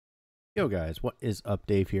Yo guys, what is up?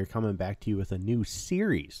 Dave here, coming back to you with a new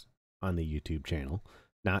series on the YouTube channel.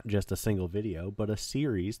 Not just a single video, but a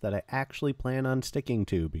series that I actually plan on sticking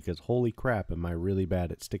to, because holy crap, am I really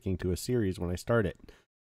bad at sticking to a series when I start it.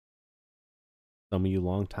 Some of you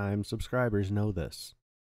longtime subscribers know this.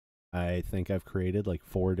 I think I've created like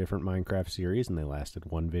 4 different Minecraft series and they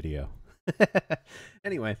lasted 1 video.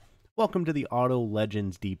 Anyway, welcome to the Auto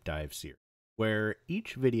Legends Deep Dive series, where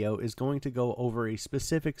each video is going to go over a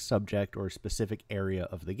specific subject or specific area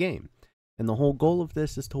of the game. And the whole goal of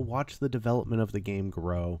this is to watch the development of the game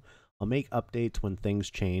grow. I'll make updates when things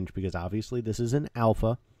change, because obviously this is an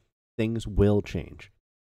alpha. Things will change.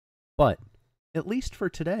 But at least for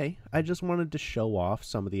today, I just wanted to show off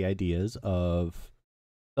some of the ideas of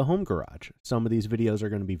the home garage. Some of these videos are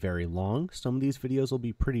going to be very long. Some of these videos will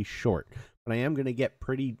be pretty short. But I am going to get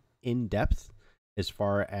pretty in-depth as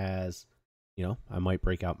far as, you know, I might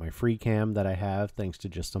break out my free cam that I have thanks to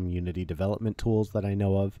just some Unity development tools that I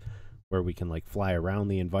know of, where we can like fly around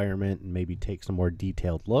the environment and maybe take some more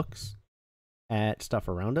detailed looks at stuff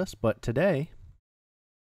around us. But today,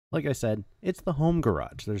 like I said, it's the home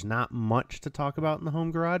garage. There's not much to talk about in the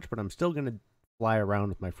home garage, but I'm still going to fly around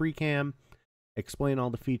with my free cam, explain all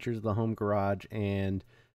the features of the home garage, and,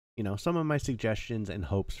 you know, some of my suggestions and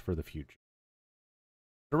hopes for the future.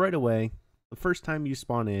 So right away, the first time you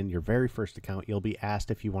spawn in your very first account, you'll be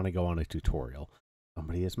asked if you want to go on a tutorial.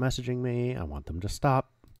 Somebody is messaging me. I want them to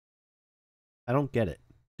stop. I don't get it.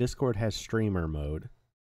 Discord has streamer mode.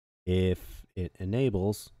 If it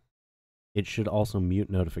enables, it should also mute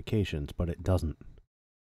notifications, but it doesn't.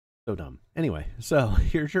 So dumb. Anyway, so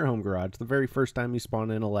here's your home garage. The very first time you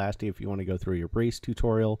spawn in, it'll ask you if you want to go through your brace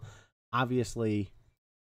tutorial. Obviously,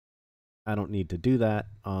 I don't need to do that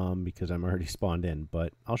because I'm already spawned in,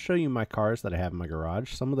 but I'll show you my cars that I have in my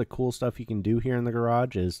garage. Some of the cool stuff you can do here in the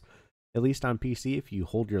garage is, at least on PC, if you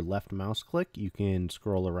hold your left mouse click, you can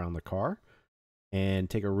scroll around the car and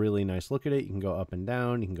take a really nice look at it. You can go up and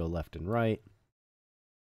down, you can go left and right.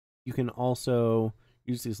 You can also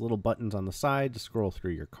use these little buttons on the side to scroll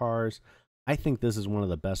through your cars. I think this is one of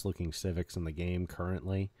the best looking Civics in the game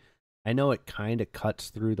currently. I know it kind of cuts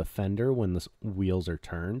through the fender when the wheels are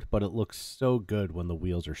turned, but it looks so good when the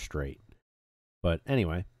wheels are straight. But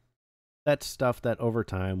anyway, that's stuff that over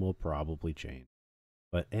time will probably change.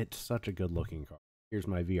 But it's such a good looking car. Here's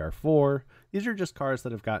my VR4. These are just cars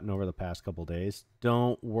that I've gotten over the past couple days.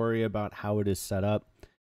 Don't worry about how it is set up.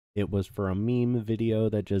 It was for a meme video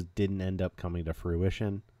that just didn't end up coming to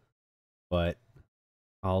fruition. But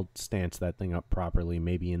I'll stance that thing up properly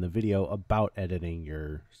maybe in the video about editing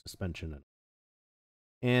your suspension.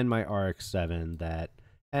 And my RX-7 that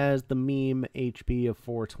has the meme HP of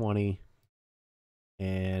 420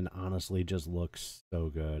 and honestly just looks so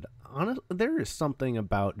good. There is something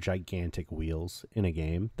about gigantic wheels in a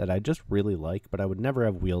game that I just really like, but I would never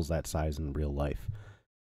have wheels that size in real life.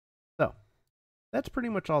 So that's pretty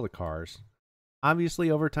much all the cars. Obviously,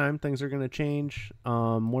 over time, things are going to change.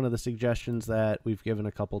 One of the suggestions that we've given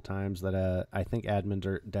a couple times that I think admins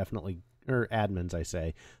are definitely, or admins I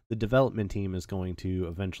say, the development team is going to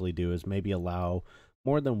eventually do is maybe allow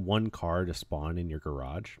more than one car to spawn in your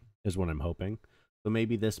garage, is what I'm hoping. So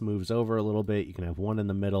maybe this moves over a little bit. You can have one in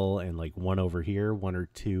the middle and like one over here, 1 or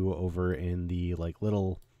 2 over in the like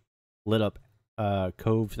little lit up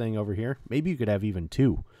cove thing over here. Maybe you could have even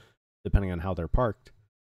 2, depending on how they're parked,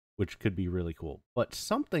 which could be really cool. But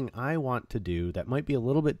something I want to do that might be a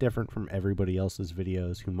little bit different from everybody else's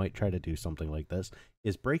videos who might try to do something like this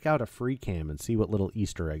is break out a free cam and see what little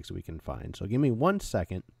Easter eggs we can find. So give me 1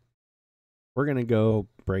 second. We're going to go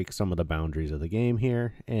break some of the boundaries of the game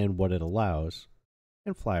here and what it allows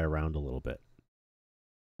and fly around a little bit.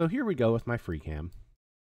 So here we go with my free cam.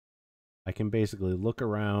 I can basically look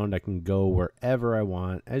around. I can go wherever I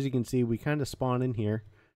want. As you can see, we kind of spawn in here.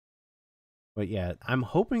 But yeah, I'm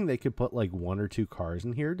hoping they could put like 1 or 2 cars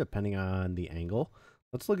in here, depending on the angle.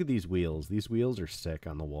 Let's look at these wheels. These wheels are sick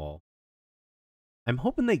on the wall. I'm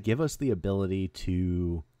hoping they give us the ability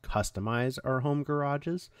to customize our home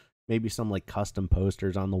garages. Maybe some like custom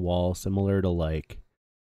posters on the wall, similar to like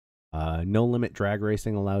No Limit Drag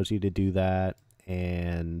Racing allows you to do that.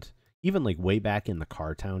 And even like way back in the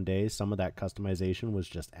Car Town days, some of that customization was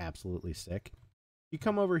just absolutely sick. You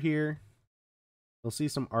come over here, you'll see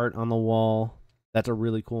some art on the wall. That's a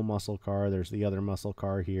really cool muscle car. There's the other muscle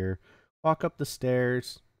car here. Walk up the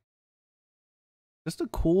stairs. Just a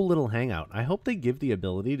cool little hangout. I hope they give the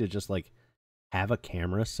ability to just like have a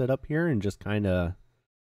camera set up here and just kind of,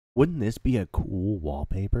 wouldn't this be a cool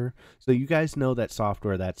wallpaper? So you guys know that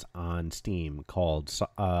software that's on Steam called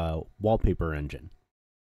Wallpaper Engine.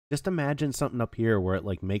 Just imagine something up here where it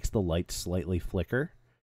like makes the lights slightly flicker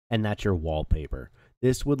and that's your wallpaper.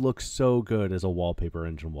 This would look so good as a wallpaper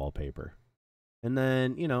engine wallpaper. And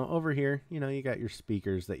then, you know, over here, you know, you got your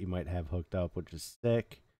speakers that you might have hooked up, which is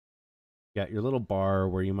sick. You got your little bar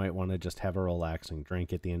where you might want to just have a relaxing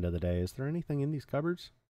drink at the end of the day. Is there anything in these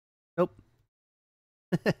cupboards? Nope.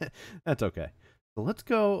 That's okay. So let's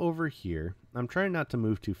go over here. I'm trying not to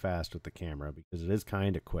move too fast with the camera because it is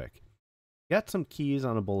kind of quick. Got some keys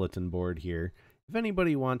on a bulletin board here. If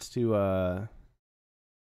anybody wants to,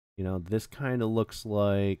 you know, this kind of looks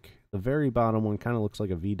like, the very bottom one kind of looks like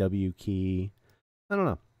a VW key. I don't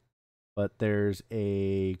know. But there's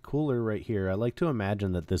a cooler right here. I like to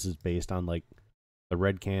imagine that this is based on, like, the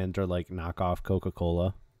red cans are like knockoff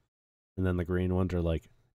Coca-Cola. And then the green ones are like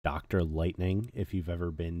Dr. Lightning, if you've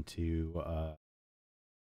ever been to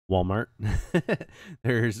Walmart.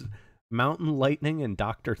 There's Mountain Lightning and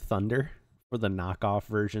Dr. Thunder for the knockoff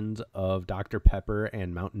versions of Dr. Pepper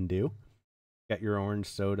and Mountain Dew. Got your orange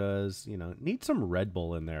sodas, you know, need some Red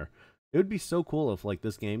Bull in there. It would be so cool if, like,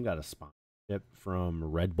 this game got a sponsorship from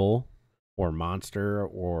Red Bull or Monster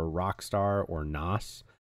or Rockstar or NOS.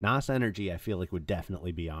 NOS Energy, I feel like, would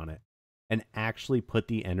definitely be on it. And actually put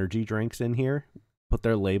the energy drinks in here, put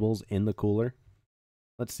their labels in the cooler.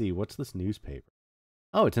 Let's see, what's this newspaper?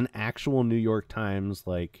 Oh, it's an actual New York Times,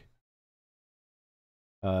 like,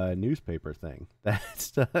 newspaper thing.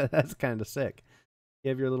 That's kind of sick. You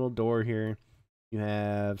have your little door here. You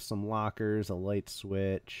have some lockers, a light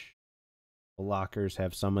switch. The lockers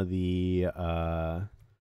have some of the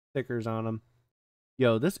stickers on them.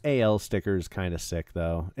 Yo, this AL sticker is kind of sick,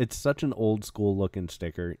 though. It's such an old school looking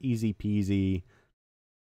sticker. Easy peasy.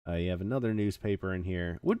 You have another newspaper in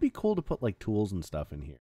here. Would be cool to put, like, tools and stuff in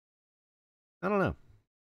here. I don't know.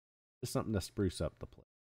 Just something to spruce up the place.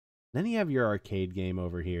 Then you have your arcade game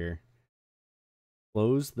over here.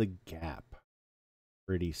 Close the Gap.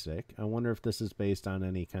 Pretty sick. I wonder if this is based on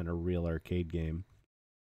any kind of real arcade game.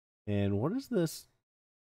 And what does this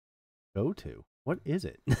go to? What is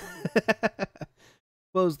it?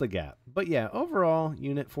 Close the Gap. But yeah, overall,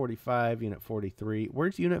 Unit 45, Unit 43.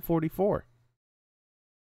 Where's Unit 44?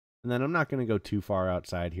 And then I'm not going to go too far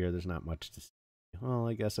outside here. There's not much to see. Well,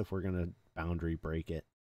 I guess if we're going to boundary break it,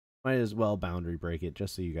 might as well boundary break it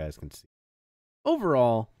just so you guys can see.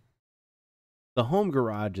 Overall, the home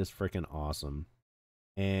garage is freaking awesome.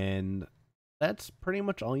 And that's pretty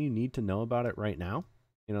much all you need to know about it right now.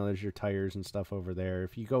 You know, there's your tires and stuff over there.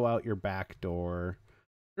 If you go out your back door,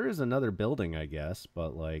 there is another building, I guess,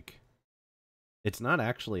 but, like, it's not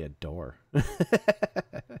actually a door.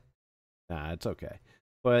 Nah, it's okay.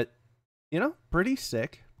 But, you know, pretty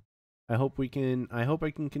sick. I hope I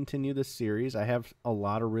can continue this series. I have a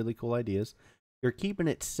lot of really cool ideas. You're keeping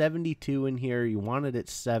it 72 in here. You wanted it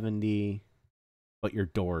 70, but your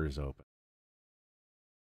door is open.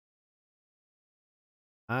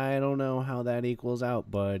 I don't know how that equals out,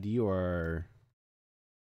 bud. You are...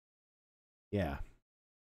 Yeah.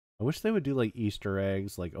 I wish they would do, like, Easter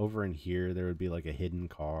eggs. Like, over in here, there would be, like, a hidden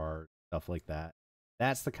car, stuff like that.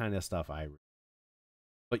 That's the kind of stuff I...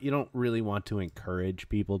 But you don't really want to encourage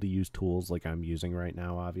people to use tools like I'm using right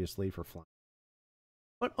now, obviously, for flying.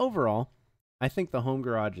 But overall, I think the home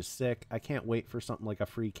garage is sick. I can't wait for something like a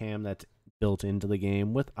free cam that's built into the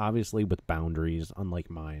game, with obviously with boundaries, unlike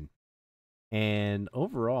mine. And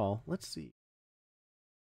overall, let's see.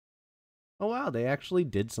 Oh, wow, they actually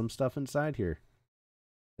did some stuff inside here.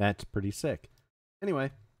 That's pretty sick.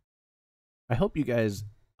 Anyway, I hope you guys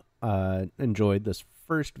enjoyed this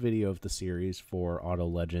first video of the series for Auto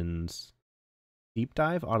Legends Deep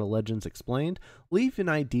Dive, Auto Legends Explained. Leave an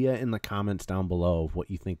idea in the comments down below of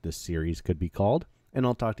what you think this series could be called, and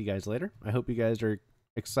I'll talk to you guys later. I hope you guys are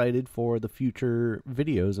excited for the future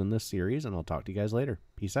videos in this series, and I'll talk to you guys later.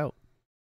 Peace out.